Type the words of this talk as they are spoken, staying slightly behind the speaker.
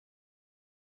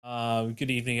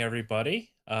Good evening,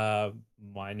 everybody.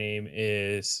 My name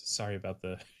is, sorry about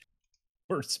the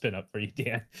word spin up for you,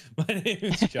 Dan. My name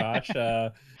is Josh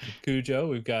Cujo.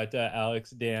 We've got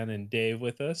Alex, Dan, and Dave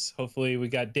with us. Hopefully, we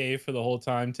got Dave for the whole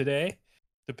time today,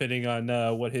 depending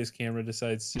on what his camera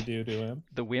decides to do to him.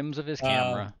 The whims of his Uh,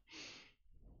 camera.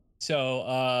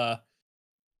 so,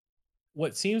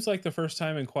 what seems like the first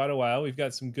time in quite a while, we've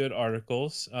got some good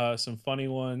articles, some funny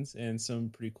ones, and some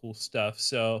pretty cool stuff.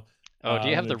 So, Oh, do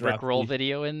you I'm have going to the drop Rickroll the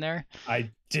video in there?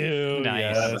 I do,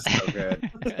 Nice. That yes. is so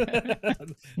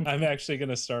good. I'm actually going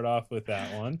to start off with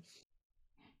that one.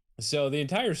 So, the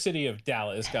entire city of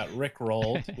Dallas got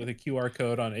rickrolled with a QR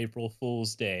code on April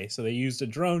Fool's Day. So, they used a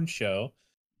drone show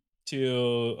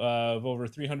of over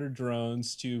 300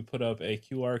 drones to put up a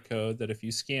QR code that, if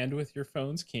you scanned with your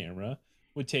phone's camera,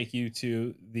 would take you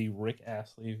to the Rick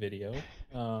Astley video.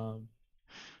 Um,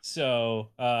 so,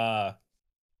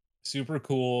 super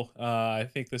cool. I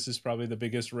think this is probably the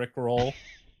biggest rickroll,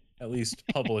 at least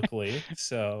publicly.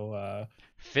 So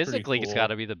pretty Physically, it's got cool.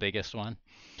 to be the biggest one.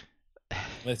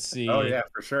 Let's Oh see. yeah,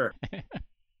 for sure.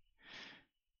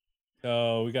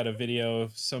 So we got a video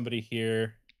of somebody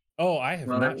here. Oh, I have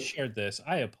Well, not shared this.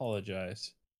 I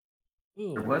apologize. there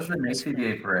Ooh, was the share my Macy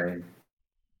Day screen. parade.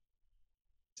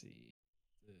 Let's see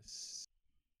this.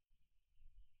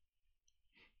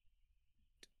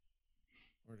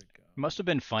 Where'd it go? Must have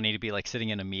been funny to be like sitting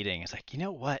in a meeting. It's like, you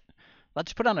know what?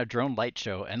 Let's put on a drone light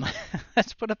show and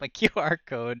let's put up a QR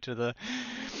code to the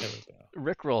There we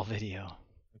go. Rickroll video.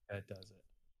 That does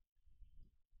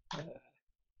it.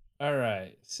 All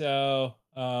right. So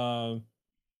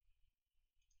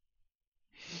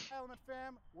Element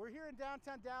fam, we're here in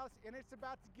downtown Dallas and it's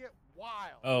about to get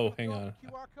wild. oh, We're gonna hang throw on. up a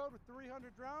QR code with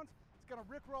 300 drones. It's gonna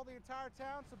rickroll the entire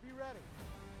town, so be ready.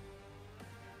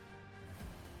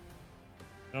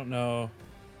 I don't know.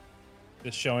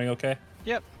 Is showing okay?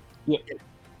 Yep. Are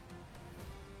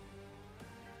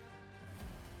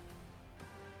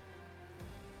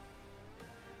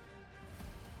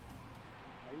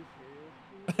you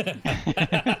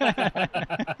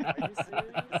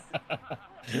serious?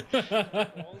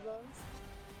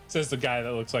 Says the guy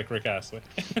that looks like Rick Astley.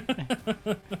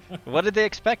 What did they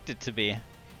expect it to be?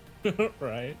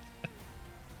 Right?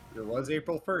 It was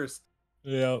April 1st.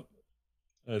 Yep.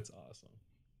 That's awesome.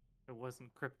 It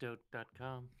wasn't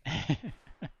crypto.com. I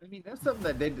mean, that's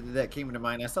something that came into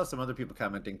mind. I saw some other people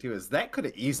commenting too. Is that could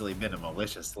have easily been a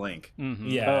malicious link?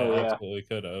 Mhm. Yeah, Oh, yeah. absolutely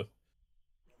could have.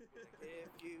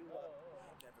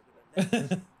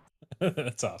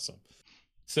 That's awesome.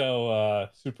 So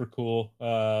super cool.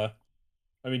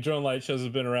 I mean, drone light shows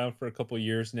have been around for a couple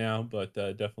years now, but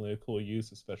definitely a cool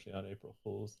use, especially on April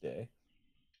Fool's Day.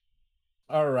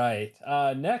 All right.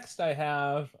 Next, I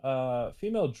have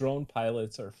female drone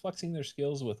pilots are flexing their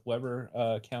skills with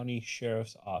Weber County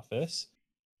Sheriff's Office.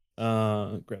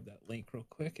 Grab that link real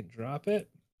quick and drop it.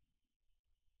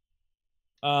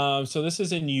 So this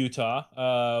is in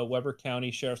Utah. Weber County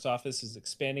Sheriff's Office is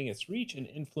expanding its reach and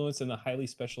influence in the highly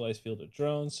specialized field of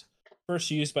drones.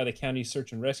 First used by the county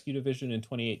search and rescue division in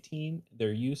 2018,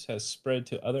 their use has spread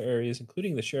to other areas,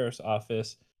 including the sheriff's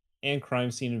office and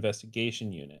crime scene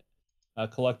investigation unit.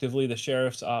 Collectively, the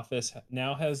sheriff's office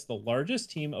now has the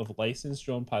largest team of licensed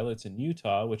drone pilots in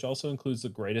Utah, which also includes the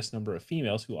greatest number of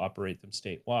females who operate them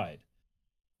statewide.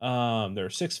 There are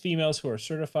 6 females who are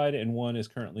certified, and one is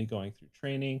currently going through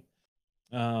training.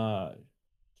 Uh,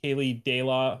 Kaylee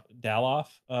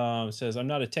Daloff says, "I'm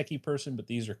not a techie person, but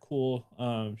these are cool."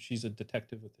 She's a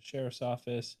detective with the sheriff's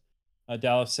office.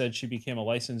 Daloff said she became a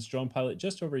licensed drone pilot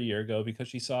just over a year ago because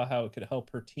she saw how it could help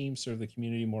her team serve the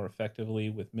community more effectively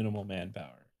with minimal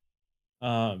manpower.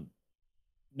 Um,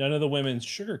 None of the women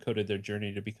sugarcoated their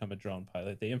journey to become a drone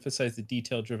pilot. They emphasized the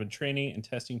detail driven training and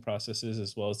testing processes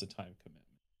as well as the time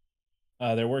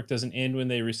commitment. Their work doesn't end when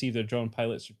they receive their drone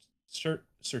pilot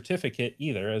certificate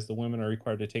either, as the women are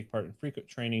required to take part in frequent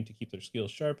training to keep their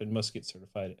skills sharp and must get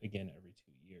certified again every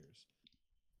 2 years.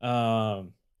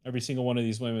 Every single one of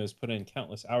these women has put in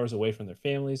countless hours away from their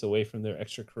families, away from their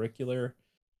extracurricular,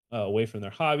 away from their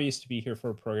hobbies to be here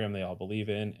for a program they all believe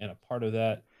in, and a part of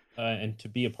that, and to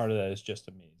be a part of that is just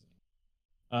amazing.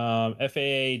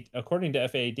 FAA, according to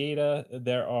FAA data,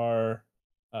 there are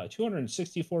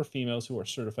 264 females who are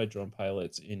certified drone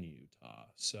pilots in Utah.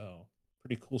 So,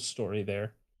 pretty cool story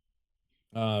there.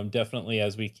 Definitely,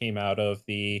 as we came out of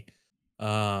the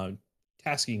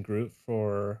tasking group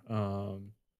for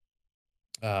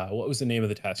what was the name of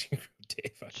the tasking group,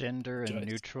 Dave? I Gender and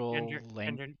apologize. neutral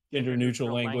Gender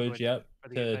neutral language. Yep. for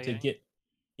the To FAA. get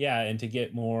and to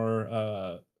get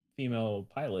more female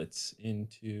pilots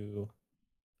into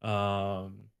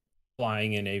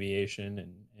flying in aviation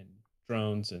and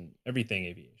drones and everything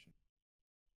aviation.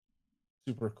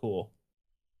 Super cool.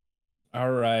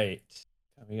 All right,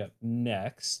 coming up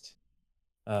next.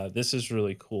 This is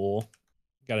really cool.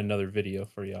 Got another video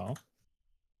for y'all.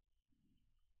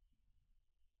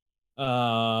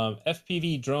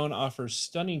 FPV drone offers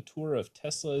stunning tour of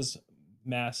Tesla's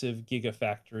massive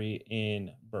gigafactory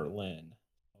in Berlin.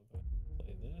 I'll go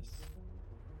play this.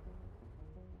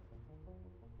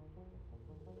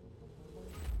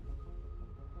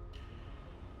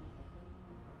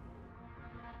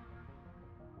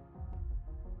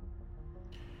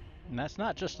 And that's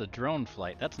not just a drone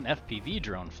flight, that's an FPV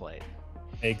drone flight.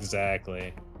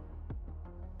 Exactly.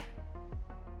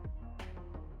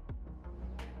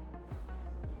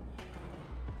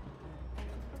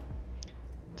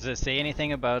 Does it say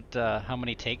anything about how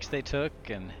many takes they took,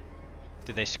 and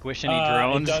did they squish any It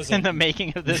drones in doesn't. the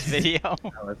making of this video?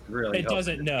 Oh, it's really It hoping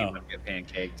doesn't this know. team would get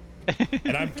pancaked.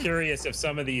 And I'm curious if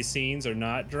some of these scenes are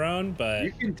not drone, but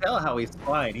You can tell how he's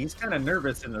flying. He's kind of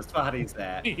nervous in the spot he's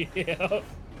at. yeah,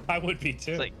 I would be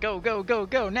too. It's like, go, go, go,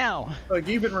 go now! Like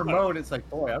even remote, it's like,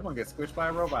 boy, I'm gonna get squished by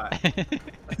a robot.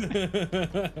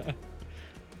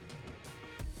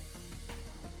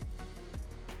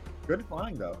 Good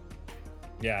flying though.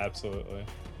 Yeah, absolutely.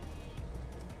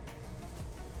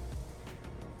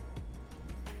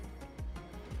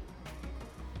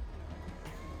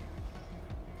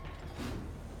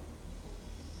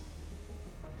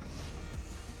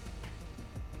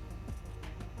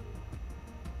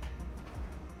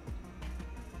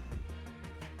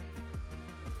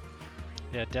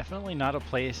 Yeah, definitely not a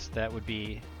place that would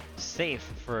be safe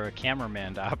for a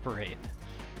cameraman to operate.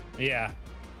 Yeah,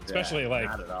 especially Yeah, like,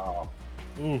 not at all.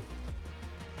 ooh,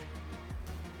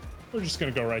 we're just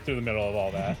gonna go right through the middle of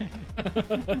all that.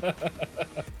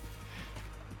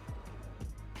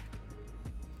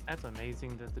 That's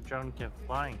amazing that the drone kept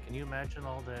flying. Can you imagine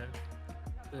all the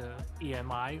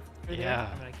EMI? For Yeah.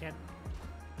 That? I mean, I can't.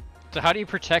 So how do you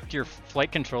protect your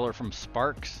flight controller from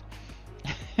sparks?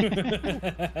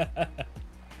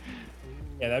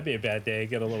 Yeah, that'd be a bad day.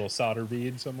 Get a little solder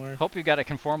bead somewhere. Hope you got it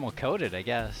conformal coated, I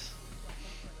guess.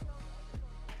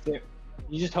 You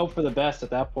just hope for the best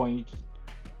at that point.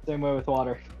 Same way with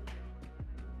water.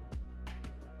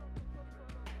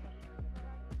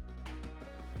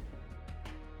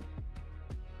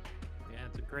 Yeah,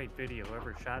 it's a great video.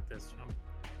 Whoever shot this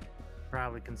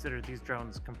probably considered these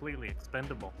drones completely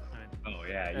expendable. I mean, Oh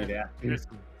yeah, you'd have to. there's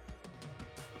some-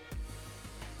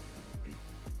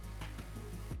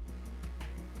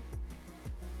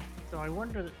 So I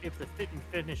wonder if the fit and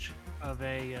finish of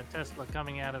a Tesla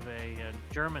coming out of a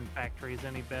German factory is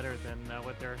any better than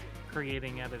what they're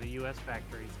creating out of the U.S.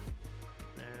 factories.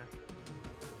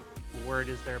 Word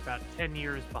is they're about 10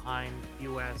 years behind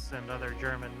U.S. and other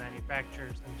German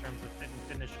manufacturers in terms of fit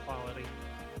and finish quality.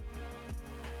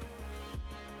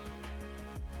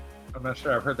 I'm not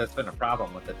sure. I've heard that's been a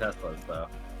problem with the Teslas though.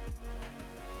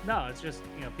 No, it's just,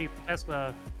 people,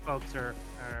 Tesla folks are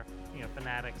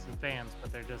fanatics and fans,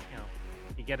 but they're just,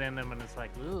 you get in them and it's like,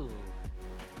 ooh,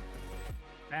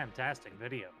 fantastic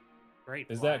video. Great.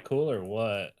 Is flying. that cool or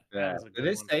what? Yeah. was a Did good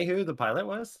they one. say who the pilot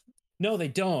was? No, they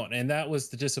don't, and that was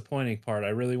the disappointing part. I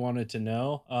really wanted to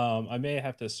know. I may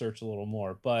have to search a little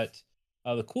more, but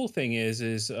the cool thing is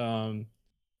the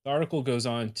article goes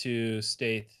on to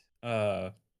state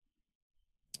that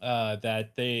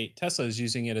Tesla is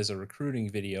using it as a recruiting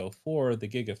video for the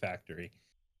Gigafactory.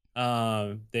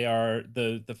 They are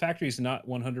the factory is not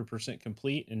 100%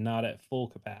 complete and not at full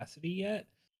capacity yet.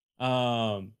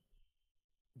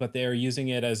 But they are using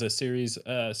it as a series.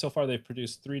 So far, they've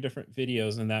produced 3 different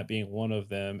videos, and that being one of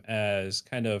them, as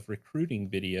kind of recruiting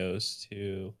videos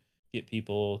to get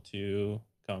people to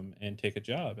come and take a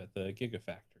job at the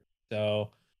Gigafactory.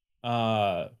 So,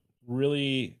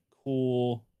 really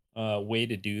cool way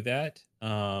to do that,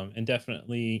 and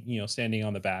definitely, standing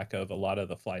on the back of a lot of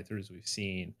the fly-throughs we've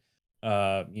seen,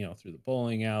 through the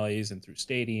bowling alleys and through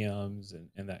stadiums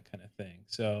and that kind of thing.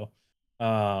 So,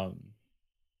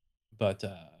 but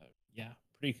yeah,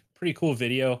 pretty cool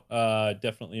video.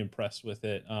 Definitely impressed with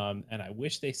it. And I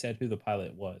wish they said who the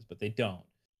pilot was, but they don't.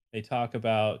 They talk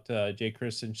about Jay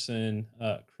Christensen,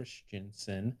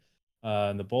 in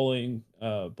the bowling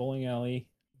alley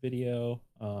video,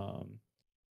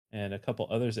 and a couple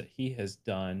others that he has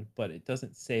done, but it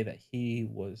doesn't say that he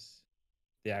was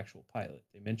the actual pilot.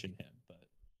 They mentioned him, but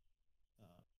if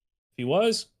he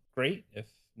was, great. If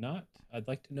not, I'd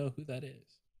like to know who that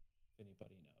is, if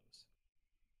anybody knows.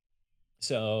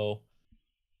 So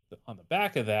on the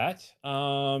back of that,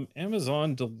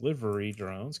 Amazon delivery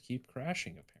drones keep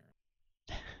crashing, apparently.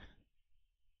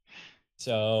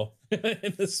 So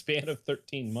in the span of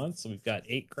 13 months, we've got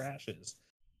 8 crashes.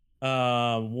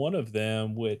 One of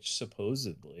them, which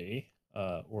supposedly,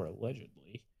 or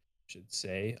allegedly, should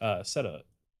say, set a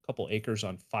couple acres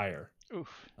on fire.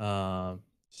 Oof.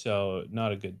 So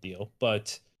not a good deal.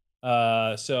 But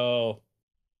so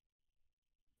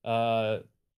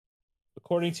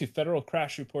according to federal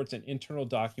crash reports and internal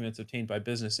documents obtained by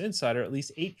Business Insider, at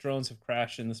least 8 drones have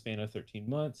crashed in the span of 13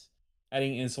 months.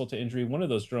 Adding insult to injury, one of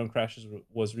those drone crashes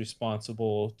was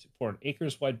responsible for an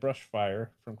acres-wide brush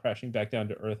fire from crashing back down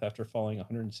to earth after falling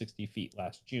 160 feet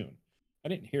last June. I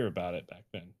didn't hear about it back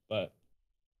then, but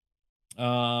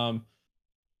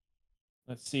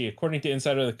let's see. According to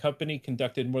Insider, the company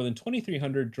conducted more than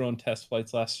 2,300 drone test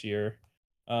flights last year.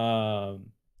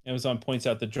 Amazon points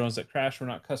out the drones that crashed were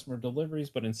not customer deliveries,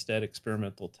 but instead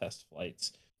experimental test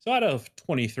flights. So out of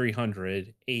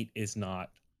 2,300, 8 is not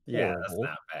Yeah, that's horrible.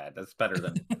 not bad. That's better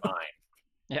than mine.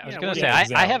 Yeah, I was Yeah, gonna what- say Yeah, I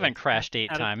exactly. haven't crashed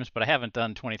 8 Out of- times, but I haven't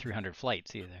done 2,300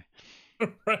 flights either.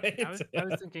 Right? I was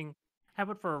thinking, how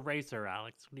about for a racer,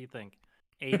 Alex? What do you think?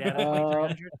 8 out of Uh,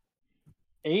 2,300?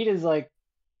 8 is like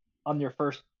on your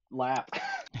first lap.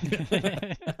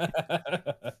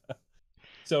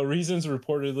 So reasons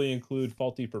reportedly include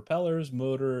faulty propellers,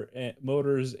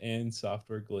 motors, and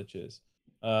software glitches.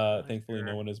 Thankfully, no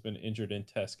Sure. one has been injured in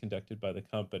tests conducted by the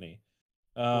company.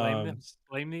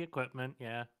 Blame the equipment.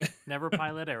 Yeah, never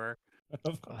pilot error.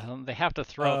 Of course. Well, they have to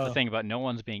throw out the Uh, thing about no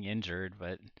one's being injured,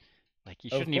 but like you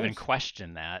Of shouldn't even course.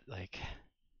 question that. Like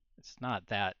it's not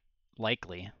that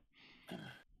likely.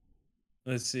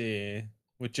 Let's see.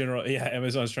 With general, yeah,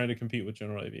 Amazon's trying to compete with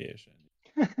general aviation.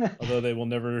 Although they will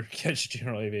never catch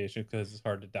general aviation because it's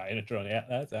hard to die in a drone. Yeah,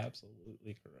 that's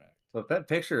absolutely correct. So if that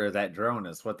picture of that drone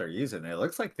is what they're using, it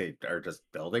looks like they are just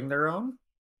building their own.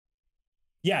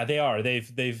 Yeah, they are.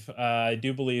 They've. I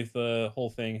do believe the whole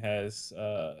thing has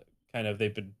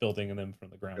they've been building them from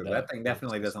the ground 'Cause up. that thing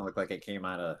definitely It's- doesn't look like it came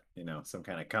out of, some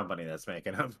kind of company that's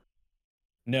making them.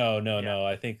 No, no, Yeah. no.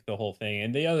 I think the whole thing,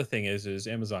 and the other thing is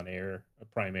Amazon Air,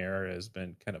 Prime Air, has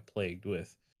been kind of plagued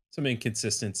with some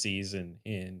inconsistencies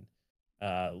in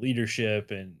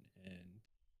leadership and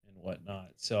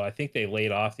whatnot. So I think they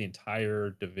laid off the entire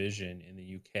division in the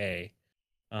UK.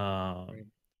 Right.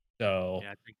 So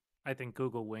Yeah, I think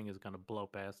Google Wing is going to blow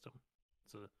past them.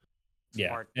 It's a yeah,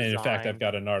 smart and in fact, I've design,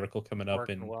 got an article coming up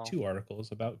working in well. 2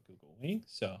 articles about Google Wing.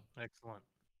 So Excellent.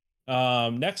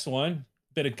 next one,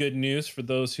 bit of good news for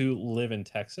those who live in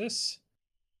Texas.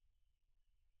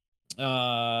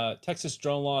 Texas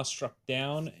drone law struck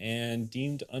down and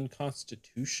deemed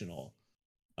unconstitutional.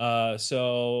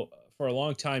 So for a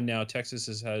long time now, Texas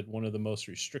has had one of the most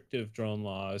restrictive drone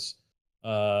laws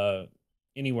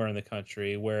anywhere in the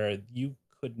country, where you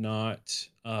could not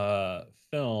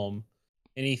film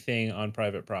anything on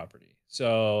private property.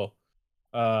 So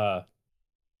the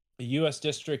U.S.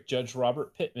 District Judge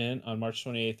Robert Pittman on March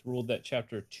 28th ruled that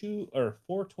Chapter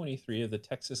 423 of the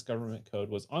Texas Government Code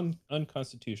was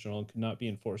unconstitutional and could not be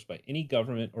enforced by any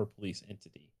government or police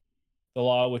entity. The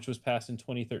law, which was passed in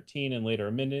 2013 and later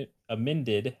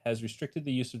amended, has restricted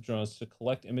the use of drones to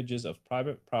collect images of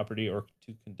private property or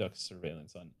to conduct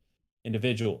surveillance on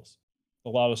individuals. The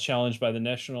law was challenged by the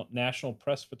National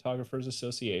Press Photographers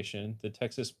Association, the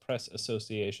Texas Press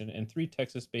Association, and 3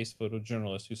 Texas-based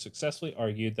photojournalists who successfully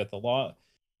argued that the law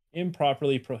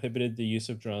improperly prohibited the use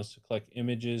of drones to collect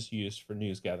images used for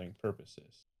news gathering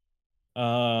purposes.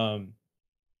 Chapter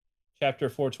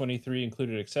 423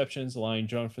 included exceptions allowing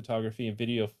drone photography and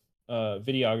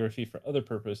videography for other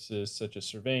purposes such as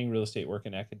surveying, real estate work,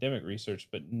 and academic research,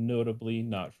 but notably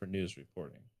not for news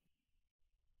reporting.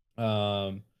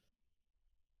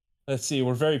 Let's see.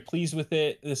 We're very pleased with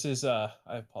it. This is I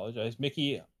apologize,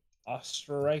 Mickey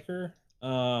Osterreicher,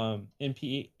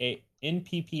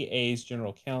 NPPA's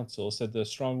general counsel, said the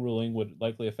strong ruling would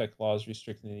likely affect laws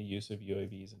restricting the use of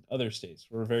UAVs in other states.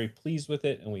 We're very pleased with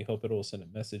it, and we hope it will send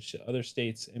a message to other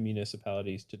states and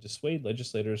municipalities to dissuade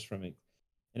legislators from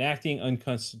enacting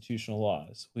unconstitutional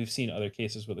laws. We've seen other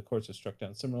cases where the courts have struck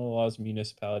down similar laws in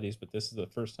municipalities, but this is the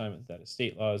first time that a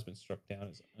state law has been struck down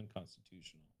as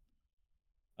unconstitutional.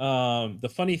 The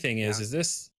funny thing is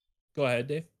this. Go ahead,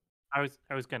 Dave. I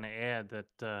was going to add that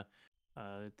the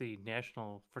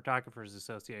National Photographers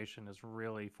Association is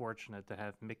really fortunate to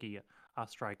have Mickey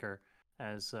Osterreicher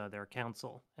as their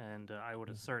counsel, and I would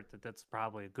assert that that's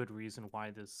probably a good reason why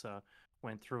this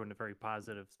went through in a very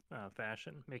positive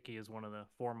fashion. Mickey is one of the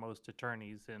foremost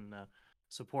attorneys in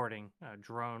supporting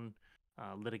drone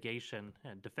litigation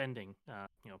and defending,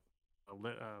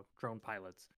 drone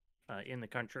pilots in the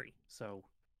country. So.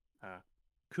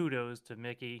 Kudos to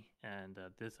Mickey, and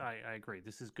I agree.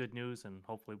 This is good news, and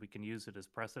hopefully we can use it as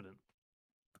precedent.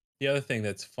 the other thing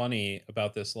that's funny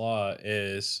about this law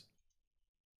is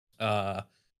there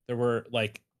were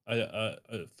like a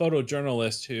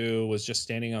photojournalist who was just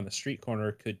standing on the street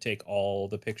corner could take all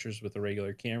the pictures with a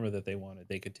regular camera that they wanted.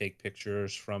 They could take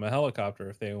pictures from a helicopter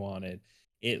if they wanted.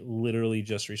 It literally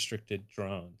just restricted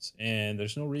drones, and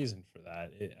there's no reason for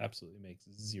that. It absolutely makes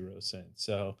zero sense.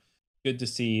 So good to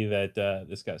see that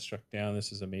this got struck down.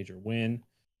 This is a major win.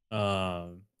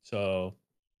 So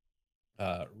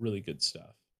really good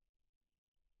stuff.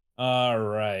 All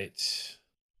right.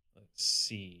 Let's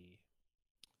see.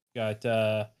 Got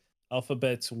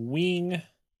Alphabet's Wing.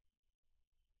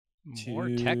 More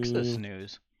Texas to-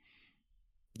 news.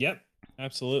 Yep,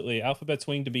 absolutely. Alphabet's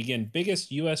Wing to begin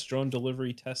biggest U.S. drone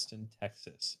delivery test in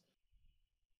Texas.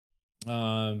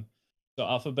 So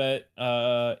Alphabet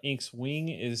Inc.'s Wing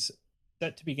is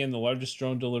set to begin the largest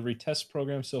drone delivery test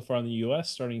program so far in the U.S.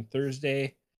 starting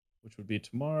Thursday, which would be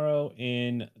tomorrow,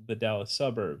 in the Dallas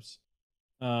suburbs.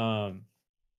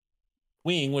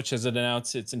 Wing, which has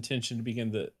announced its intention to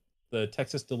begin the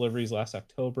Texas deliveries last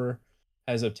October,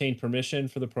 has obtained permission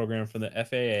for the program from the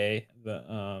FAA,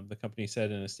 the company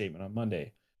said in a statement on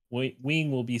Monday. Wing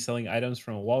will be selling items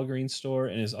from a Walgreens store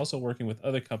and is also working with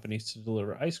other companies to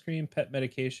deliver ice cream, pet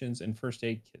medications, and first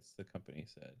aid kits, the company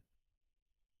said.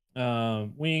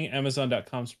 Wing,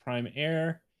 Amazon.com's Prime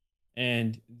Air,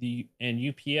 and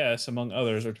UPS, among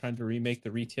others, are trying to remake the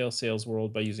retail sales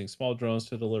world by using small drones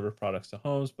to deliver products to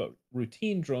homes, but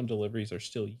routine drone deliveries are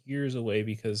still years away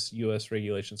because U.S.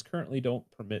 regulations currently don't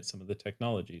permit some of the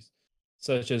technologies,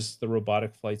 such as the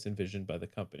robotic flights envisioned by the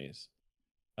companies.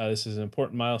 This is an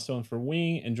important milestone for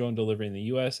Wing and drone delivery in the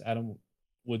U.S. Adam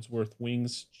Woodsworth,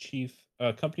 Wing's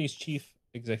company's chief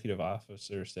executive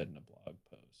officer, said in a blog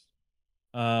post.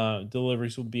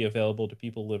 Deliveries will be available to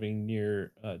people living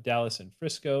near Dallas and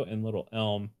Frisco and Little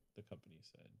Elm, the company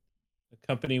said. The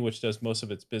company, which does most of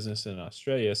its business in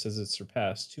Australia, says it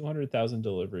surpassed 200,000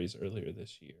 deliveries earlier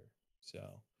this year. So,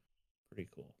 pretty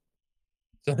cool.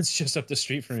 So it's just up the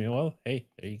street from you. Well, hey,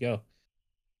 there you go.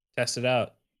 Test it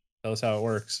out. Tell us how it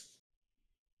works.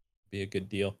 Be a good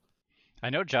deal.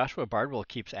 I know Joshua Bardwell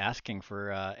keeps asking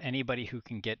for anybody who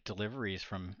can get deliveries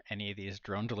from any of these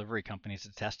drone delivery companies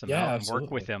to test them Yeah, out and work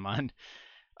with absolutely. him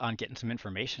on getting some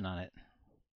information on it.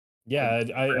 Yeah,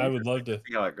 I would Interesting love to.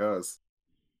 see how it goes.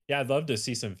 Yeah, I'd love to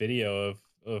see some video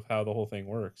of how the whole thing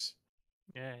works.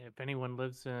 Yeah, if anyone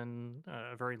lives in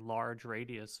a very large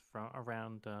radius from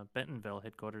around Bentonville,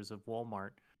 headquarters of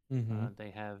Walmart,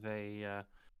 they have a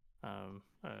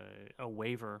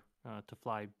waiver to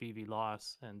fly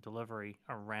BVLOS and delivery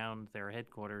around their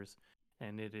headquarters,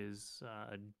 and it is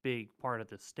a big part of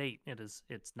the state. It's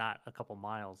not a couple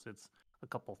miles; it's a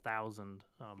couple thousand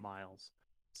miles.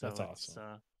 So That's awesome.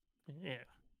 yeah,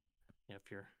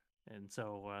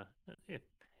 if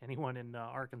anyone in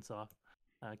Arkansas,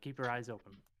 keep your eyes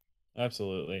open.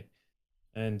 Absolutely.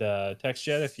 And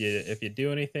TextJet, if you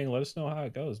do anything, let us know how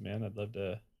it goes, man. I'd love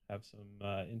to have some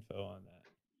info on that.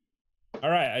 All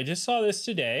right, I just saw this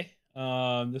today.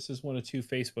 This is one of two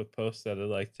Facebook posts that I'd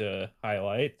like to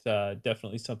highlight.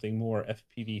 Definitely something more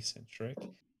FPV centric.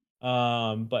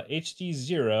 But HD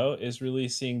Zero is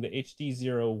releasing the HD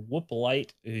Zero Whoop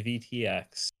Lite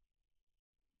VTX.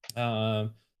 So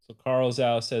Carl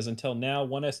Zhao says, until now,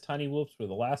 1S Tiny Whoops were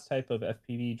the last type of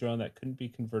FPV drone that couldn't be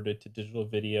converted to digital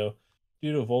video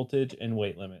due to voltage and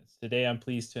weight limits. Today, I'm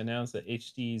pleased to announce that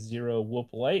HD Zero Whoop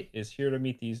Lite is here to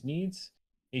meet these needs.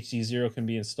 HD Zero can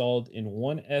be installed in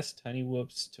 1S Tiny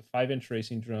Whoops to 5-inch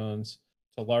racing drones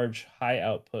to large,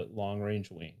 high-output,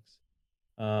 long-range wings.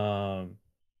 So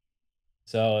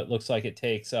it looks like it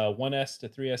takes 1S to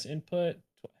 3S input,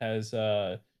 has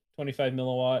 25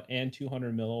 milliwatt and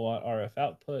 200 milliwatt RF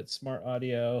output, smart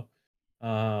audio.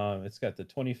 It's got the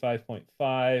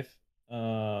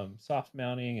 25.5 soft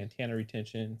mounting, antenna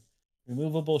retention,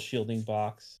 removable shielding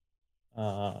box,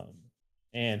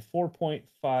 and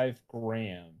 4.5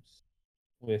 grams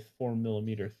with 4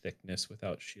 millimeter thickness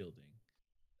without shielding.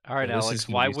 All right, So this is Alex,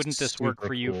 gonna why be wouldn't this work super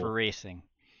for you for cool. racing?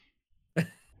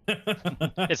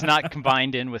 It's not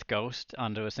combined in with Ghost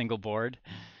onto a single board.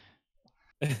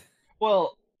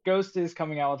 Well, Ghost is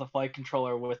coming out with a flight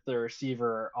controller with the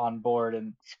receiver on board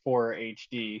and for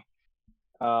HD.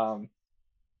 No,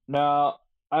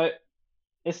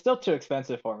 it's still too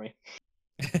expensive for me.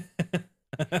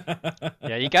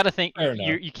 Yeah, you got to think. Fair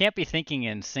enough. You can't be thinking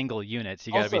in single units.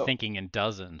 You got to be Also- thinking in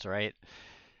dozens, right?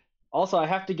 Also, I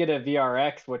have to get a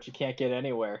VRX, which you can't get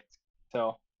anywhere.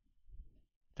 So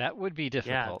That would be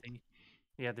difficult.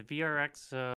 The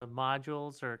VRX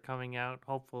modules are coming out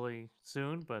hopefully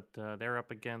soon, but they're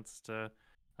up against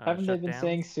haven't they been shutdowns.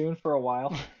 saying soon for a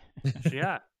while?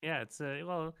 Yeah, yeah. It's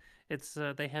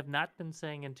they have not been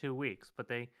saying in 2 weeks, but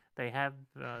they have.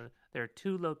 There are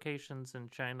 2 locations in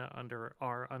China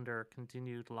are under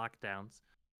continued lockdowns.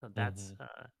 So that's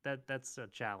Mhm. that's a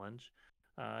challenge.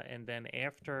 And then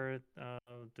after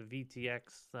the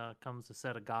VTX comes a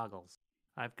set of goggles.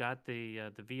 I've got the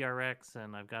VRX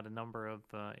and I've got a number of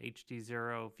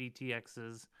HD0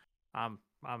 VTXs. I'm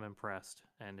impressed,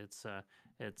 and it's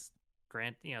it's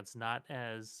not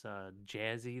as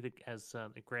jazzy as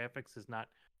the graphics is not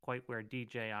quite where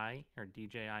DJI or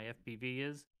DJI FPV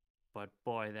is, but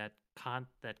boy, that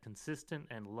consistent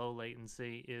and low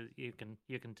latency is you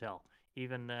can tell.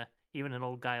 Even an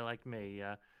old guy like me,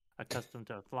 accustomed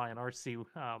to flying RC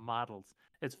models,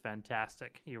 it's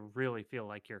fantastic. You really feel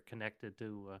like you're connected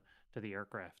to the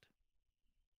aircraft.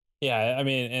 Yeah, I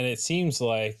mean, and it seems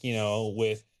like,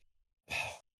 with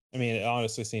I mean, it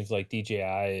honestly seems like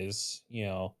DJI is,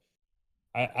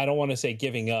 I don't want to say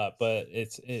giving up, but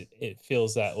it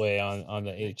feels that way on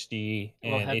the HD,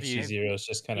 Well, and have you HD0 is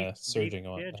just kind of surging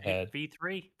on ahead.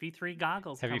 V3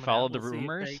 goggles have you coming out. followed the We'll see if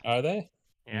rumors? they Are they?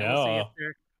 Yeah, No.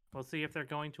 we'll see if they're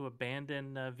going to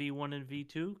abandon V1 and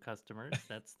V2 customers.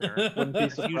 Wouldn't be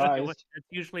surprised. That's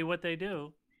usually what they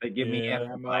do. They give me Yeah.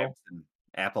 Apple Ammo. vibes, and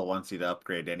Apple wants you to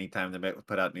upgrade anytime they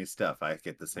put out new stuff. I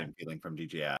get the same feeling from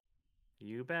DJI.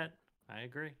 You bet. I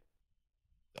agree.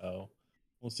 So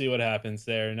we'll see what happens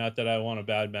there. Not that I want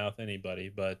to badmouth anybody,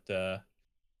 but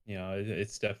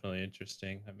it's definitely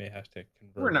interesting. I may have to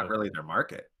convert. We're not over. really their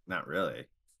market. Not really.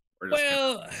 We're just kind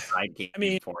Well, of side game I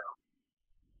mean, for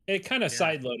them. it kind of Yeah.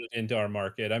 sideloaded into our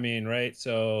market. I mean, right?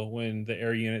 So when the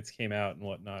air units came out and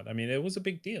whatnot, I mean, it was a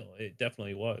big deal. It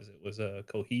definitely was. It was a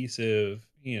cohesive,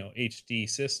 HD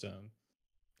system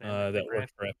And the that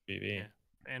worked for graphic, FPV. yeah.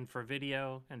 And for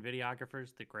video and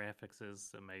videographers, the graphics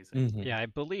is amazing. Mhm. Yeah, I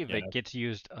believe Yeah. it gets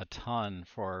used a ton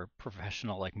for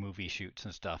professional like movie shoots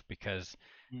and stuff because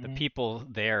the Mhm. people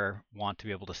there want to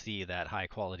be able to see that high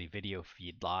quality video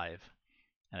feed live.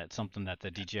 And it's something that the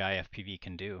DJI FPV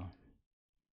can do.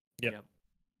 Yep.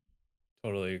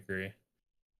 Totally agree.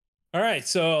 All right,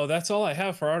 so that's all I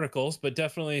have for articles, but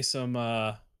definitely some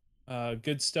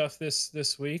good stuff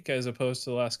this week as opposed to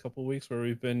the last couple of weeks where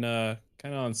we've been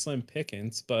kind of on slim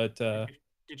pickings. But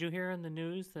Did you hear in the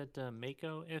news that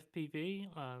Mako FPV,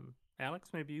 Alex,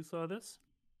 maybe you saw this?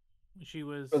 She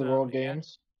was For the World asked-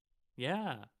 Games.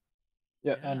 Yeah,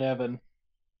 Yeah, and Evan.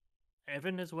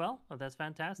 Evan as well. Oh, that's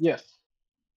fantastic. Yes.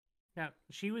 Now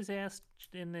she was asked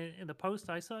in the post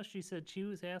I saw. She said she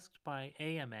was asked by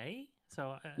AMA.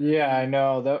 So Yeah, I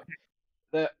know.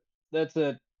 That's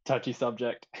a touchy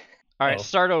subject. All right, Oh.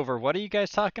 start over. What are you guys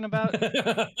talking about?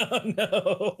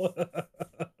 no.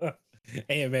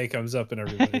 AMA comes up and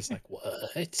everybody's like,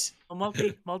 "What?" Well,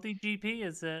 Multi GP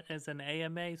is an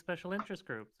AMA special interest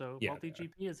group. So Yeah, Multi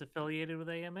GP is affiliated with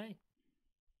AMA.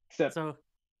 Except, So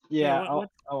yeah,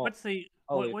 what's the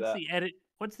I'll leave what's that. the edit?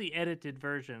 What's the edited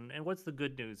version? And what's the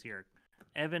good news here?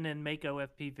 Evan and Mako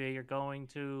FPV are going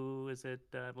to, is it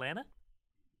Atlanta?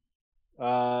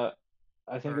 I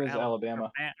think Or it was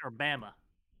Alabama. Or Bama.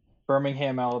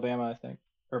 Birmingham, Alabama, I think.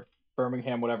 Or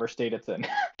Birmingham, whatever state it's in.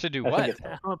 To do I think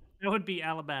what? it's- That would be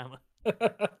Alabama.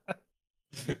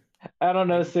 I don't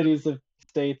know cities of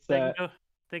states that.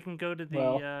 They can go to the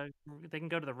well. they can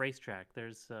go to the racetrack.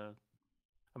 There's a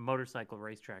motorcycle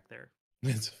racetrack there.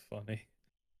 It's funny.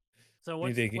 So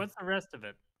Maybe they can- what's the rest of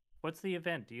it? What's the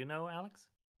event? Do you know, Alex?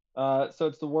 So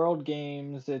it's the World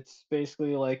Games. It's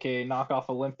basically like a knockoff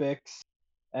Olympics,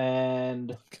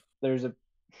 and there's a.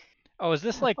 Oh, is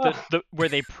this like the where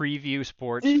they preview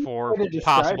sports See, for way to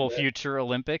describe possible it. future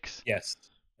Olympics? Yes,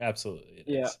 absolutely. It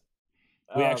Yeah. is.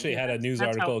 We actually had a news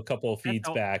that's how- article a couple of feeds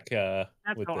how- back That's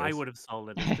with how this. I would have sold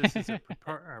it. This is a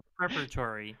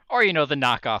preparatory. Or the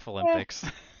knockoff Olympics.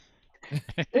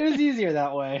 It was easier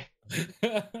that way.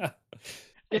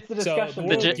 It's the discussion. So, The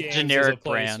World ge- Games generic is a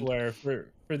place brand. where,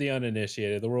 for the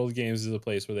uninitiated, the World Games is a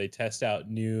place where they test out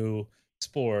new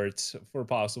sports for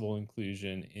possible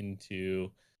inclusion into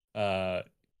the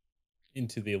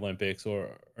Olympics or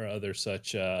other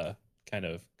such kind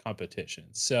of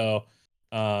competitions. So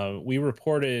we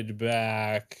reported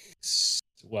back.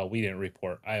 Well, we didn't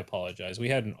report. I apologize. We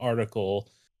had an article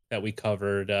that we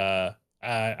covered. I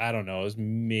don't know. It was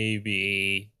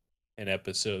maybe 10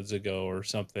 episodes ago or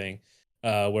something,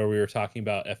 where we were talking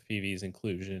about FPV's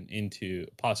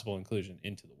possible inclusion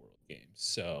into the World Games.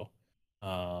 So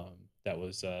that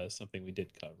was something we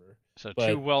did cover. So But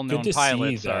two good well-known to see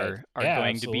pilots that. are Yeah,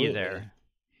 going to be absolutely. there.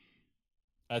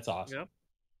 That's awesome. Yep,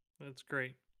 that's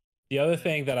great. The other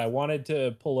thing that I wanted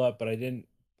to pull up, but I didn't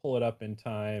pull it up in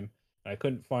time, I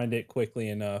couldn't find it quickly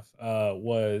enough,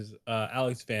 was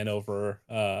Alex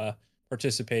Vanover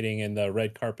participating in the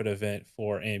red carpet event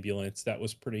for Ambulance. That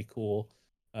was pretty cool.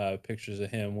 Pictures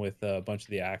of him with a bunch of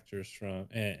the actors from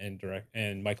and direct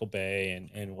and Michael Bay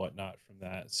and whatnot from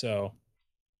that. So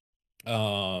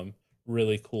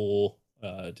really cool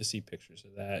to see pictures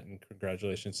of that, and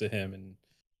congratulations to him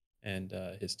and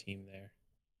his team there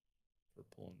for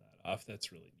pulling that off.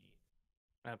 That's really neat.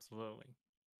 Absolutely.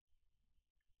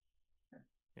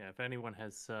 Yeah, if anyone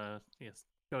has, yes,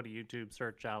 go to YouTube,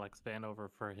 search Alex Vanover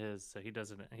for his.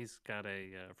 He's got a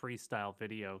freestyle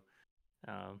video.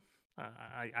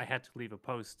 I had to leave a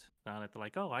post on it,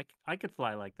 like, oh, I could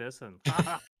fly like this, and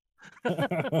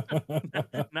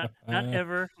not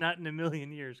ever, not in a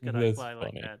million years could I That's fly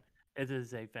like funny. that. It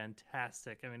is a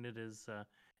fantastic. I mean,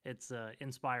 it's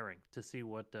inspiring to see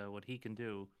what he can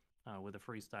do with a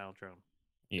freestyle drone.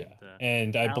 Yeah,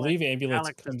 And and I believe Ambulance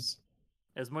Alex is, comes.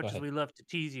 as Go much as ahead. we love to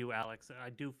tease you, Alex, I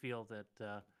do feel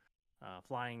that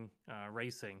flying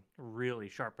racing really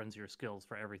sharpens your skills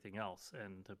for everything else.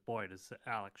 And boy, does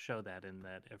Alex show that in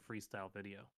that freestyle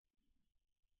video.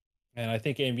 And I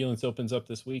think Ambulance opens up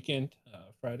this weekend,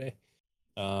 Friday.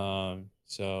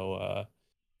 So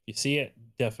if you see it,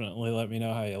 definitely let me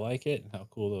know how you like it and how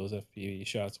cool those FPV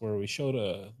shots were. We showed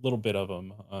a little bit of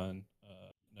them on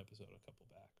an episode a couple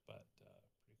back, but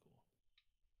pretty cool.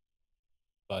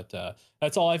 But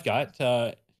that's all I've got.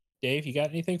 Dave, you got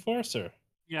anything for us, sir?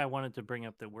 Yeah, I wanted to bring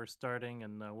up that we're starting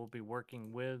and we'll be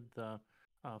working with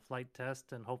Flight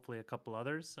Test and hopefully a couple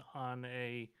others on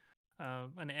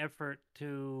an effort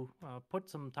to put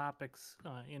some topics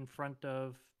in front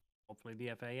of hopefully the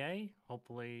FAA,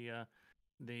 hopefully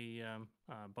the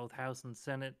both House and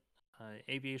Senate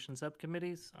aviation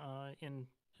subcommittees in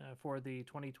for the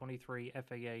 2023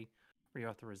 FAA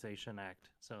Reauthorization Act.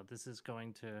 So this is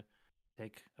going to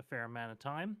take a fair amount of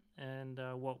time, and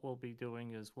what we'll be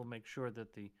doing is we'll make sure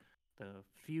that the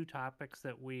few topics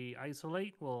that we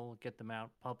isolate, we'll get them out,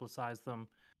 publicize them,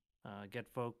 get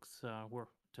folks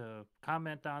to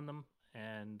comment on them,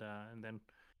 and then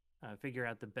figure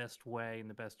out the best way and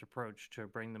the best approach to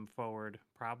bring them forward,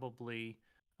 probably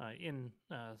in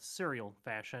serial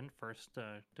fashion. First,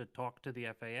 to talk to the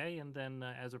FAA, and then,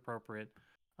 as appropriate,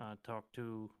 talk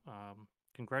to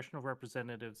congressional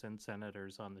representatives and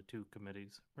senators on the two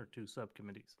committees or two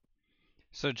subcommittees.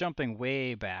 So jumping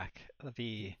way back,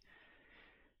 the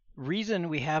reason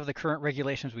we have the current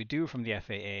regulations we do from the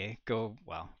FAA go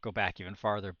back even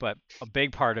farther, but a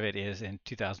big part of it is in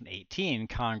 2018,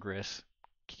 Congress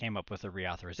came up with a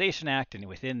Reauthorization Act, and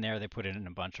within there they put in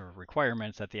a bunch of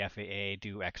requirements that the FAA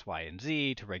do X, Y, and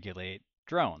Z to regulate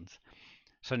drones.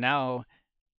 So now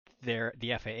the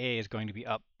FAA is going to be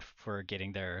up for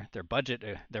getting their budget,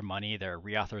 their money, their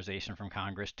reauthorization from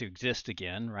Congress to exist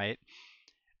again, right?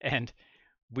 And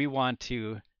we want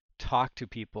to talk to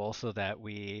people so that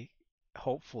we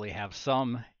hopefully have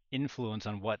some influence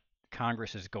on what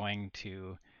Congress is going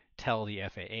to tell the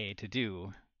FAA to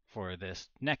do for this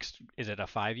next, is it a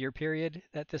 5-year period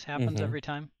that this happens Mhm. every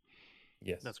time?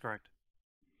 Yes. That's correct.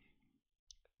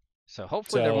 So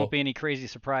hopefully there won't So be any crazy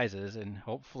surprises, and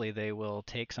hopefully they will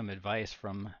take some advice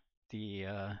from the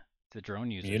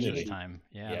drone users this community. time.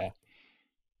 Yeah. Yeah.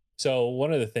 So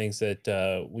one of the things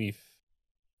that we've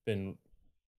been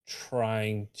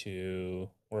trying to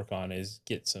work on is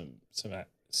get some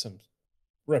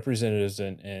representatives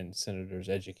and senators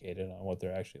educated on what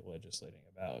they're actually legislating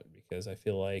about, because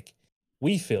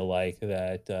we feel like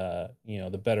that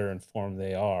the better informed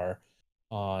they are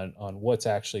on what's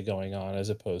actually going on, as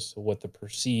opposed to what the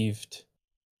perceived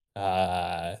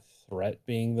threat,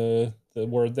 being the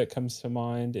word that comes to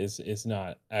mind, is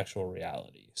not actual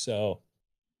reality. So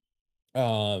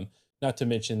not to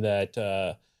mention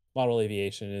that model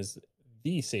aviation is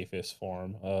the safest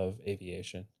form of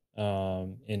aviation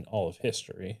in all of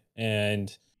history,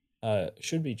 and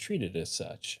should be treated as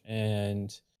such,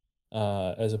 and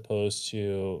as opposed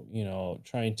to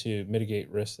trying to mitigate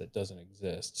risk that doesn't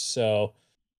exist. So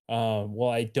well,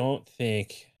 I don't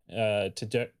think to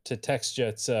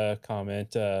TextJet's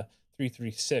comment,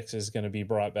 336 is going to be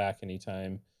brought back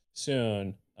anytime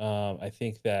soon. I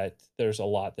think that there's a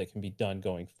lot that can be done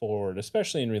going forward,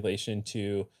 especially in relation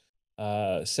to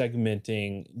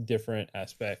segmenting different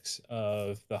aspects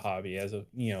of the hobby, as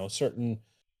certain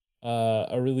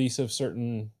a release of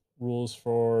certain rules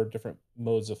for different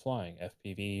modes of flying,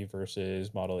 FPV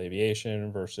versus model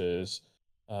aviation versus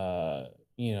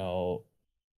you know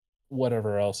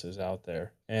whatever else is out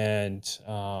there, and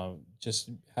just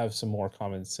have some more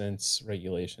common sense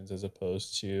regulations, as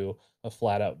opposed to a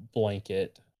flat out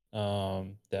blanket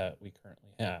that we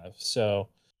currently have. So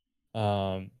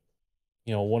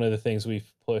one of the things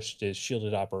we've pushed is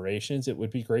shielded operations. It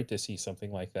would be great to see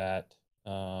something like that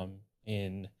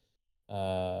in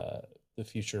the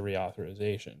future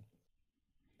reauthorization.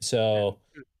 So,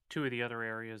 two of the other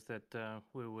areas that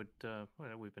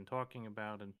we've been talking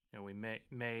about, and we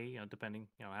may depending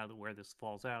where this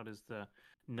falls out, is the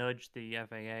nudge the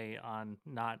FAA on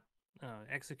not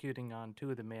executing on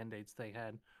two of the mandates they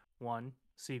had. One,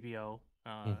 CBO,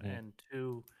 and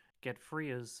two, get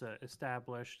FRIAs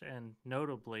established, and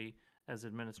notably, as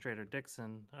Administrator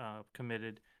Dixon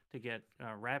committed to get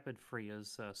rapid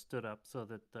FRIAs stood up so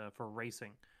that for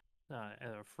racing.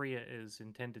 FRIA is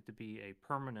intended to be a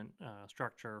permanent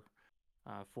structure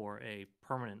for a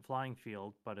permanent flying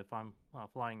field, but if I'm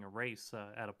flying a race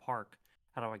at a park,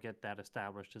 how do I get that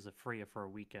established as a FRIA for a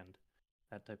weekend?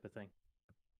 That type of thing.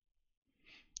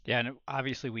 Yeah, and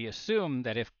obviously we assume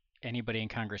that if anybody in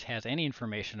Congress has any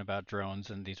information about drones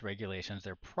and these regulations,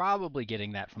 they're probably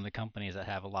getting that from the companies that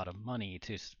have a lot of money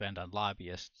to spend on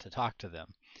lobbyists to talk to them.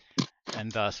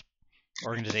 And thus,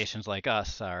 organizations like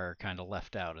us are kind of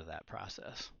left out of that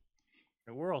process.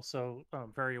 And we're also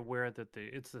very aware that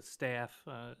it's the staff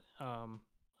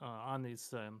on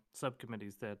these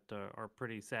subcommittees that are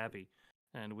pretty savvy,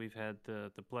 and we've had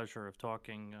the pleasure of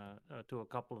talking to a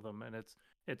couple of them, and it's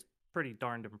pretty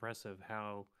darned impressive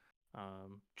how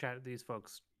these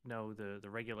folks know the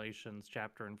regulations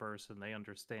chapter and verse, and they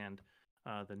understand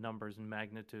the numbers and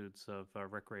magnitudes of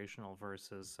recreational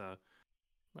versus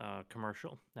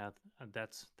commercial. Now,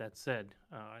 that said,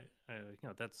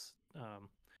 that's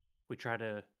we try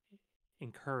to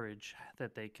encourage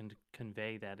that they can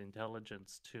convey that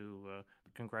intelligence to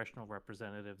congressional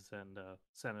representatives and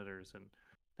senators, and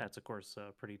that's of course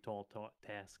a pretty tall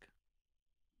task.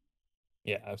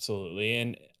 yeah, absolutely.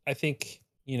 And I think,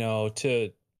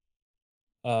 to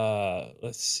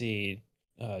let's see,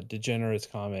 Degenerate's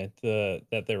comment,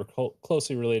 that they were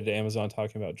closely related to Amazon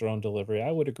talking about drone delivery.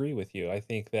 I would agree with you. I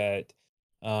think that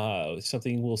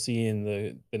something we'll see in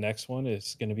the next one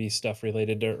is going to be stuff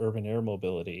related to urban air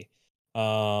mobility,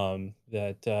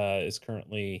 that is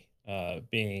currently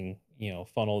being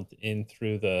funneled in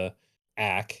through the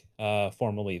AC,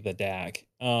 formerly the DAC,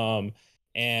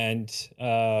 and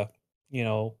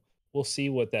we'll see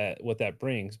what that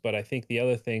brings. But I think the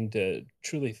other thing to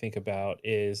truly think about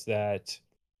is that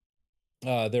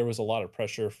there was a lot of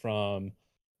pressure from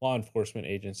law enforcement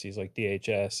agencies like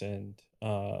DHS and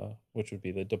which would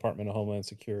be the Department of Homeland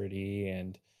Security,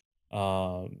 and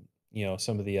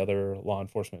some of the other law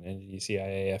enforcement entities,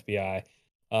 CIA,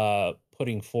 FBI,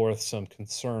 putting forth some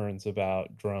concerns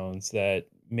about drones that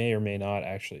may or may not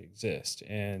actually exist.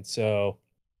 And so,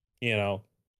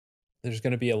 there's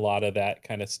going to be a lot of that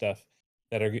kind of stuff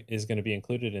is going to be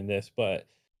included in this. But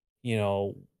you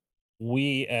know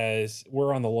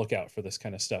we're on the lookout for this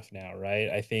kind of stuff now, right?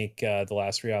 I think the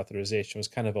last reauthorization was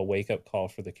kind of a wake up call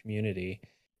for the community,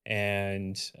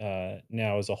 and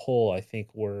now as a whole, I think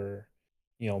we're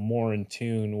more in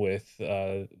tune with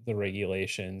the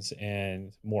regulations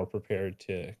and more prepared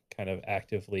to kind of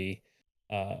actively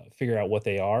figure out what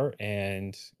they are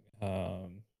and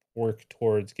work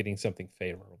towards getting something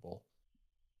favorable.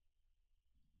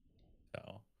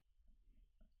 So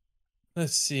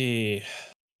let's see.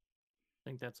 I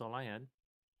think that's all I had.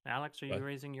 Alex, are you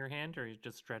raising your hand, or are you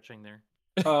just stretching there?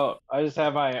 Oh, I just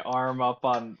have my arm up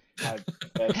on my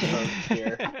bedpost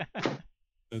here,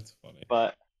 That's funny.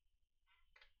 but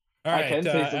All I right. can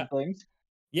say some things.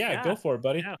 Yeah, go for it,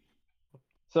 buddy. Yeah.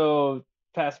 So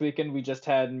past weekend we just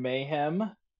had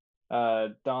Mayhem,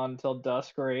 Dawn Till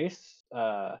Dusk race.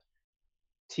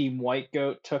 Team White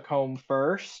Goat took home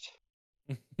first,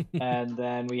 and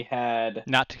then we had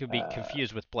Not to be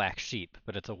confused with Black Sheep,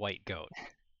 but it's a white goat,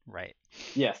 right?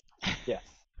 yes,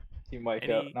 Team White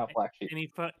Goat, not Black Sheep.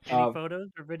 Any photos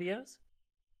or videos?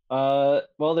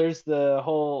 Well, there's the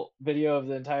whole video of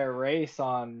the entire race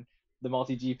on the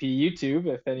MultiGP YouTube.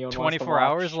 If anyone wants to 24 watch.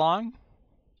 hours long?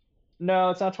 No,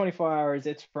 it's not 24 hours.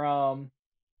 It's from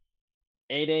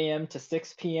 8 a.m. to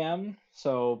 6 p.m.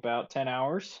 So about 10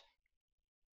 hours.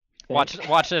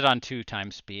 Watch it on 2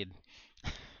 times speed.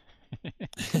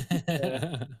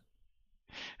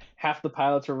 Half the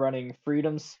pilots were running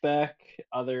Freedom Spec,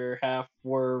 other half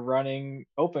were running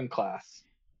Open Class.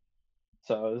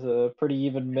 So it was a pretty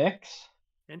even mix.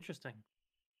 Interesting.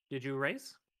 Did you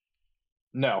race?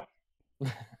 No.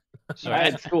 So I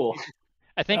had school.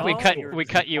 I think Oh, we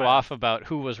cut you off about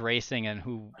who was racing and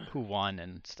who won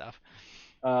and stuff.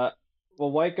 Well,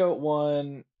 White Goat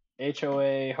won.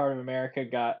 HOA Heart of America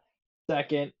got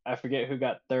second. I forget who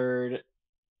got third.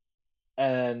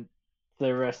 And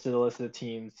the rest of the list of the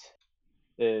teams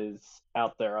is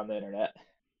out there on the internet.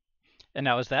 And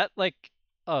now, is that like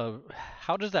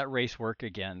how does that race work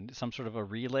again? Some sort of a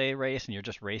relay race, and you're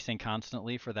just racing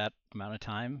constantly for that amount of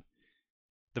time?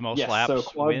 The most Yes, so laps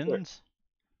quads are, wins?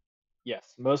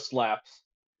 yes, most laps.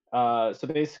 So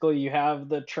basically, you have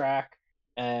the track,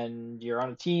 and you're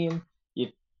on a team. You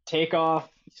take off,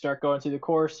 you start going through the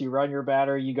course. You run your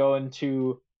battery. You go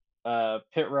into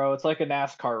pit row. It's like a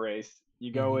NASCAR race.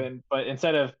 You go Mhm. in, but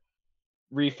instead of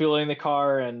refueling the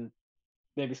car and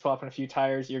maybe swapping a few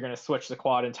tires, you're going to switch the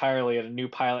quad entirely, and a new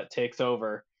pilot takes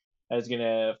over and is going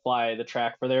to fly the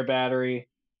track for their battery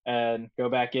and go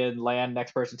back in, land.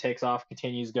 Next person takes off,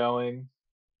 continues going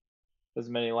as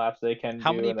many laps they can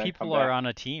How do, many and then come people are back. on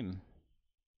a team?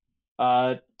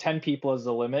 10 people is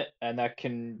the limit, and that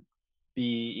can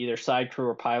be either side crew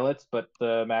or pilots, but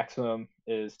the maximum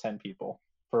is 10 people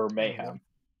for And Mayhem.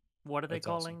 what are they That's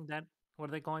awesome. calling that? What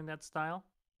are they calling that style?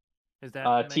 Is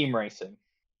that Team Mayhem? racing.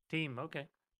 Team? Okay,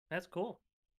 that's cool.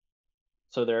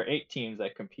 So there are 8 teams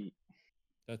that compete.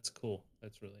 That's cool.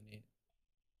 That's really neat.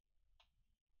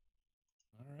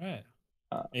 All right.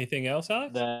 Uh, Anything else,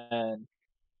 Alex? Then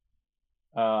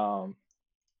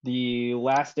the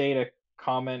last day to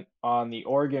comment on the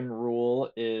Oregon rule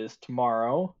is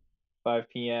tomorrow, 5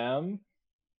 p.m.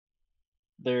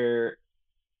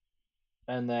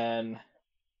 And then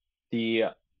the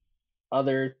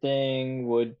other thing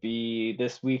would be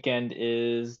this weekend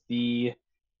is the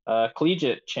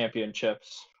collegiate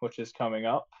championships, which is coming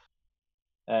up,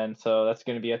 and so that's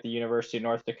going to be at the University of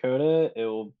North Dakota.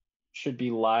 Should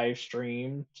be live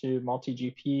streamed to Multi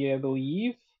GP, I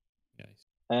believe, Nice.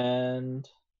 and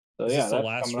so Is yeah, this the that's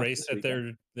last coming up race this that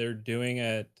weekend. they're doing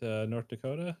at North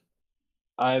Dakota?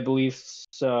 I believe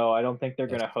so. I don't think they're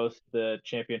going to That's host the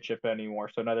championship anymore,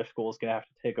 so another school is going to have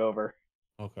to take over.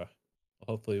 okay.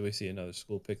 Well, hopefully, we see another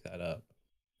school pick that up.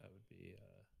 That would be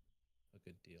a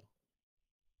good deal.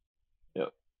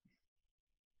 Yep.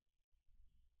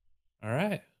 All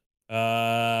right.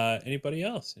 Anybody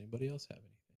else? Anybody else have anything?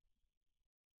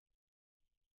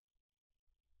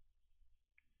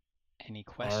 Any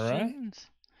All right. questions?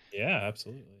 Yeah,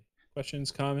 absolutely.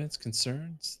 Questions, comments,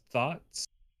 concerns, thoughts?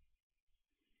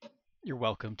 You're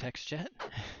welcome, TextJet.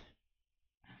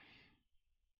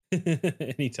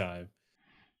 Anytime.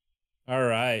 All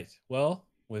right. Well,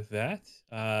 with that,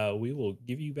 we will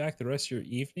give you back the rest of your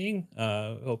evening.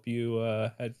 Hope you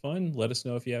had fun. Let us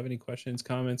know if you have any questions,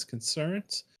 comments,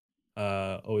 concerns.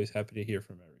 Always happy to hear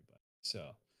from everybody.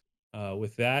 So,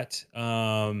 with that,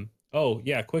 oh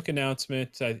yeah, quick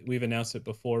announcement. We've announced it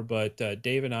before, but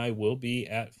Dave and I will be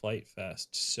at Flight Fest.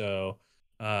 So,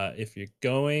 if you're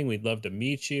going, we'd love to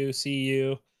meet you, see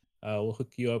you. We'll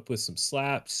hook you up with some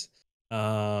slaps,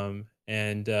 and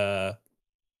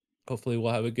hopefully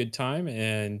we'll have a good time.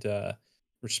 And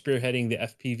we're spearheading the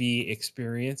FPV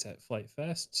experience at Flight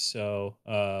Fest, so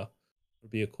it'll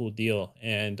be a cool deal.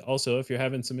 And also, if you're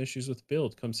having some issues with the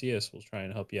build, come see us. We'll try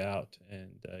and help you out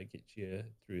and get you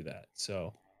through that.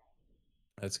 So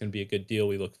that's going to be a good deal.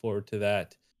 We look forward to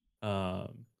that.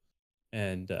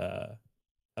 And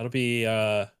that'll be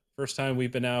first time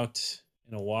we've been out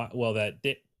in a while. Well, that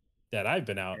I've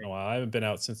been out in a while. I haven't been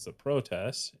out since the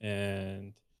protests,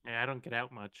 and Yeah, I don't get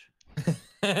out much.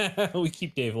 we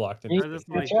keep Dave locked in. You So his this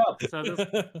will catch be,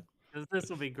 up. so this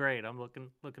will be great. I'm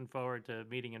looking forward to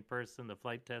meeting in person the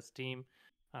flight test team.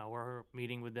 We're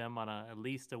meeting with them on at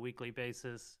least a weekly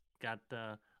basis. Got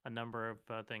a number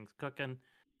of things cooking.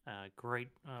 Great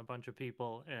bunch of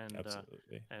people and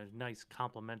Absolutely. a nice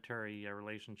complementary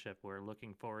relationship. We're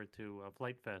looking forward to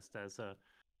Flight Fest as a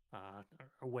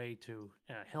way to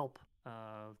help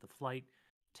the flight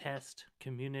test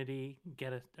community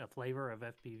get a flavor of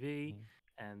FPV,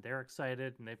 and they're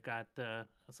excited. And they've got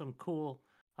some cool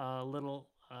little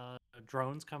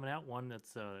drones coming out. One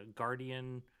that's a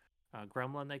Guardian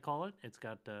Gremlin, they call it. It's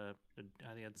got I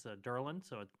think it's a Durlin,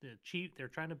 so it's cheap. They're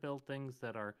trying to build things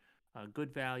that are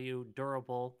good value,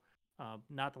 durable,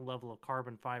 not the level of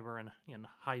carbon fiber and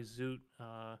high zoot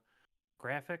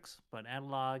graphics, but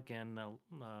analog and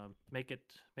make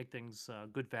things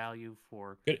good value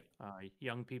for Good.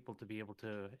 young people to be able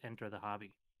to enter the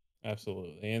hobby.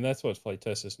 Absolutely. And that's what Flight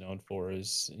Test is known for,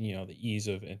 is, the ease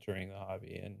of entering the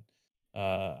hobby. And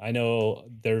I know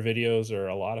their videos are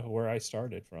a lot of where I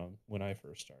started from when I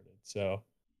first started. So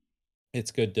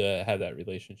it's good to have that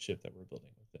relationship that we're building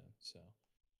with them. So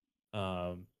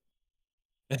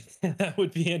that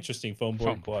would be interesting. Foam board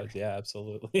Foam board. quads. Yeah,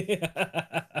 absolutely.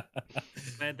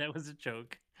 Man, that was a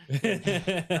joke. It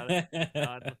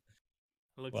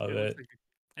looks Love good. It looks it. like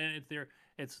and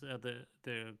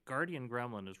the Guardian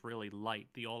Gremlin is really light.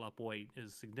 The all up weight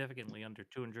is significantly under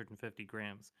 250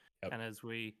 grams. Yep. And as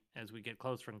we get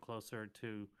closer and closer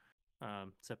to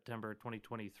September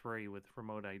 2023 with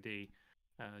remote ID.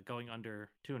 Going under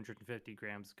 250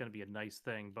 grams is going to be a nice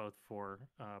thing both for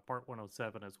Part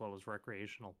 107 as well as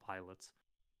recreational pilots.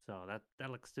 So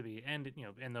that looks to be, and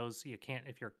and those you can't,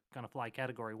 if you're going to fly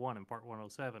Category 1 in Part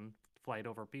 107, flight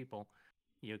over people,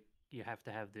 you have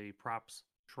to have the props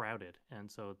shrouded, and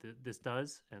so this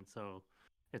does, and so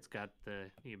it's got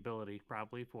the ability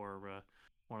probably for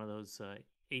one of those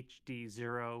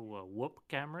HD0 whoop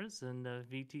cameras and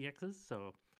VTXs.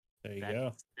 So There you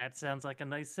go. that sounds like a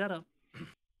nice setup.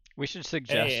 We should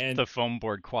suggest and- the foam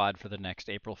board quad for the next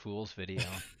April Fool's video.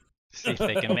 See if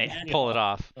they can pull it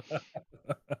off.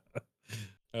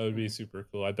 That would be super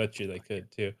cool. I bet you they could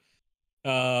too.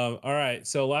 All right.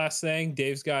 So last thing,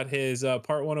 Dave's got his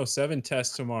Part 107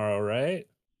 test tomorrow, right?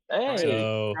 Hey,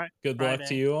 So Fri- good luck to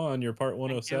Friday. you on your Part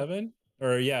 107.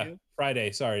 Or yeah, you.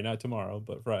 Friday. Sorry, not tomorrow,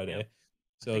 but Friday. Yep.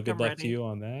 So think good I'm luck to ready. you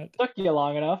on that. took you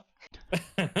long enough.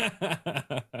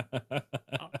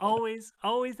 Always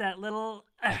that little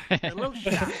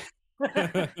shot.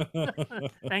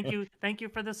 Thank you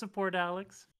for the support,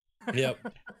 Alex. Yep.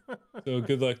 So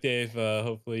good luck, Dave.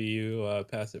 Hopefully you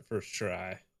pass it first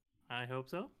try. I hope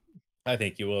so. I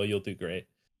think you will. You'll do great.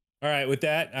 All right. With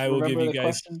that, I will give Remember you the guys.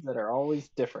 questions that are always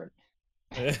different.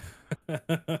 All See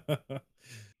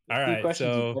right.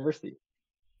 questions So you've never seen.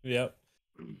 yep.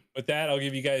 With that, I'll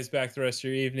give you guys back the rest of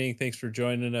your evening. Thanks for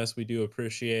joining us. We do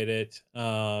appreciate it.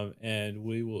 And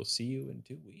we will see you in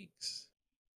 2 weeks.